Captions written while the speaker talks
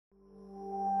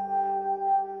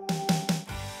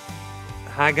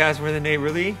Hi guys, we're the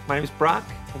Neighborly. My name is Brock,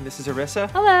 and this is Arissa.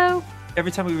 Hello.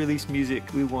 Every time we release music,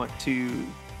 we want to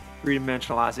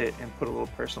three-dimensionalize it and put a little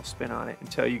personal spin on it and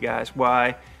tell you guys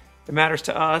why it matters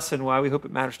to us and why we hope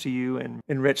it matters to you and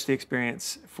enrich the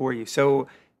experience for you. So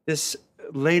this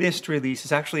latest release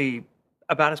is actually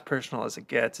about as personal as it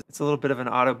gets. It's a little bit of an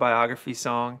autobiography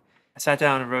song. I sat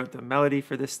down and wrote the melody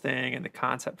for this thing and the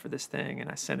concept for this thing, and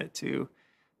I sent it to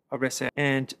Arissa.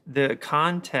 And the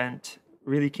content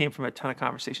really came from a ton of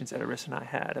conversations that Arissa and I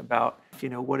had about,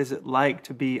 what is it like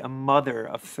to be a mother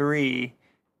of 3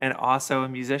 and also a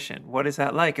musician? What is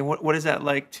that like? And what is that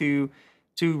like to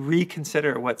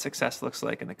reconsider what success looks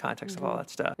like in the context of all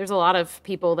that stuff? There's a lot of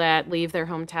people that leave their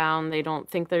hometown. They don't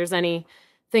think there's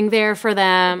anything there for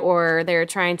them, or they're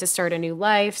trying to start a new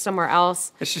life somewhere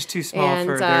else. It's just too small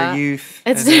for their youth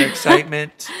and their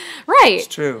excitement. Right. It's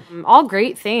true. All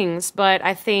great things, but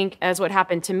I think as what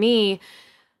happened to me,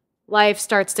 life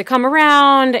starts to come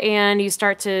around and you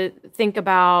start to think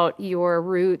about your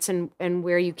roots and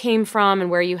where you came from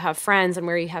and where you have friends and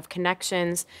where you have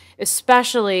connections,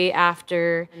 especially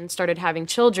after I started having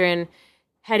children.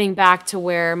 Heading back to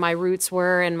where my roots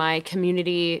were and my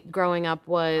community growing up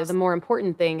was the more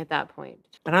important thing at that point.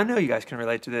 And I know you guys can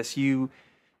relate to this. You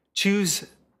choose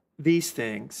these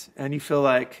things and you feel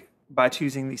like by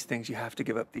choosing these things, you have to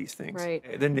give up these things.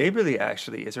 Right. The Neighborly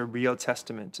actually is a real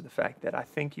testament to the fact that I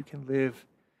think you can live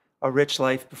a rich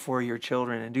life before your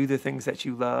children and do the things that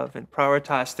you love and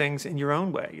prioritize things in your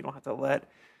own way. You don't have to let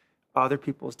other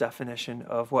people's definition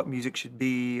of what music should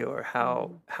be or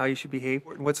how you should behave,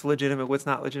 and what's legitimate, what's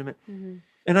not legitimate.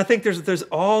 And I think there's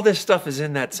all this stuff is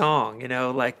in that song,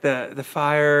 like the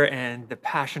fire and the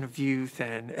passion of youth,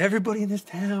 and everybody in this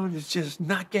town is just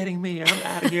not getting me. I'm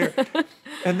out of here.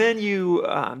 And then you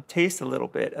taste a little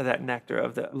bit of that nectar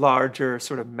of the larger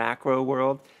sort of macro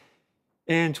world.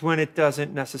 And when it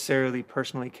doesn't necessarily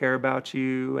personally care about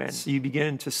you, and you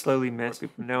begin to slowly miss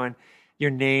people knowing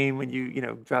your name when you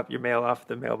drop your mail off at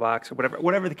the mailbox or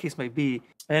whatever the case may be.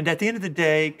 And at the end of the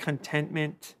day,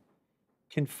 contentment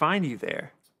can find you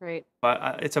there. Right.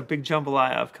 But it's a big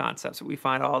jambalaya of concepts. We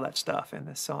find all that stuff in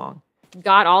this song.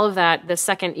 Got all of that the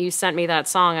second you sent me that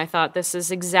song. I thought this is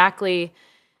exactly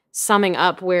summing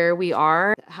up where we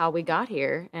are, how we got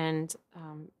here, and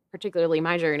particularly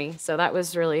my journey. So that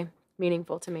was really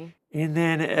meaningful to me. And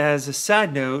then as a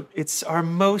side note, it's our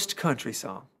most country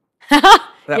song.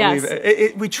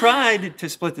 Yes. We tried to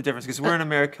split the difference because we're an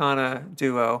Americana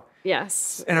duo.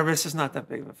 Yes. And Arissa's not that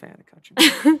big of a fan of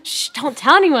country. Shh, don't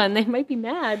tell anyone. They might be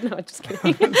mad. No, just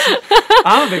kidding.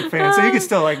 I'm a big fan, so you can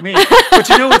still like me. But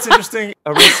you know what's interesting?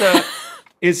 Arissa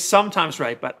is sometimes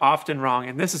right, but often wrong.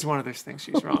 And this is one of those things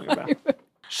she's wrong about.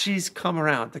 She's come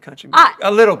around to country music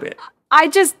a little bit.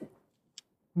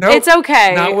 Nope, it's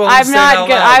okay. I'm not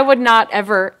good. I would not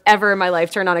ever in my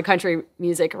life turn on a country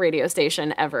music radio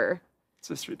station ever. It's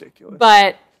just ridiculous.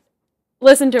 But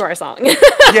listen to our song.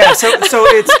 Yeah, so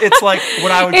it's like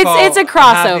what I would call it's a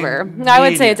crossover. I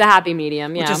would say it's a happy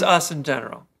medium, yeah. Which is us in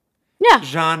general. Yeah.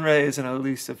 Genre is an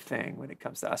elusive thing when it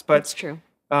comes to us. But it's true.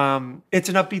 It's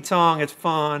an upbeat song, it's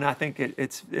fun. I think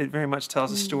it very much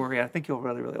tells a story. I think you'll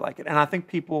really, really like it. And I think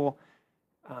people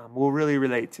will really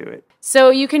relate to it. So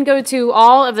you can go to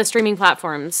all of the streaming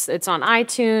platforms. It's on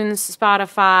iTunes,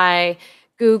 Spotify,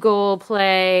 Google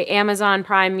Play, Amazon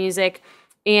Prime Music.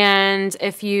 And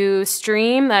if you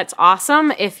stream, that's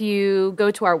awesome. If you go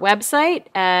to our website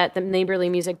at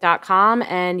theneighborlymusic.com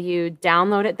and you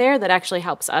download it there, that actually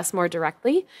helps us more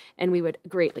directly, and we would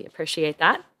greatly appreciate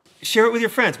that. Share it with your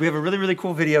friends. We have a really, really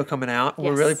cool video coming out. Yes.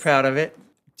 We're really proud of it.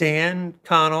 Dan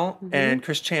Connell and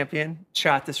Chris Champion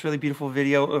shot this really beautiful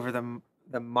video over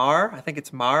the Mar. I think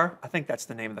it's Mar. I think that's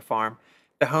the name of the farm.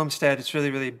 The homestead. It's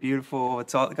really, really beautiful.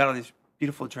 It's got all these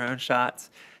beautiful drone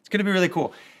shots. It's going to be really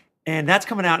cool. And that's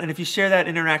coming out. And if you share that,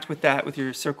 interact with that with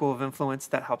your circle of influence,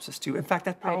 that helps us too. In fact,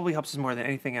 that probably helps us more than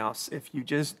anything else. If you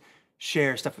just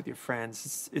share stuff with your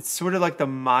friends, it's sort of like the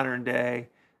modern day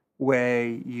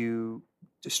way you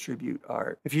distribute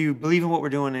art. If you believe in what we're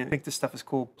doing and think this stuff is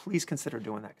cool, please consider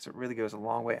doing that because it really goes a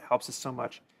long way. It helps us so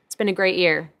much. It's been a great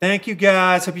year. Thank you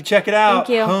guys. Hope you check it out.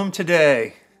 Thank you. Home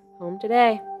Today. Home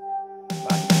Today.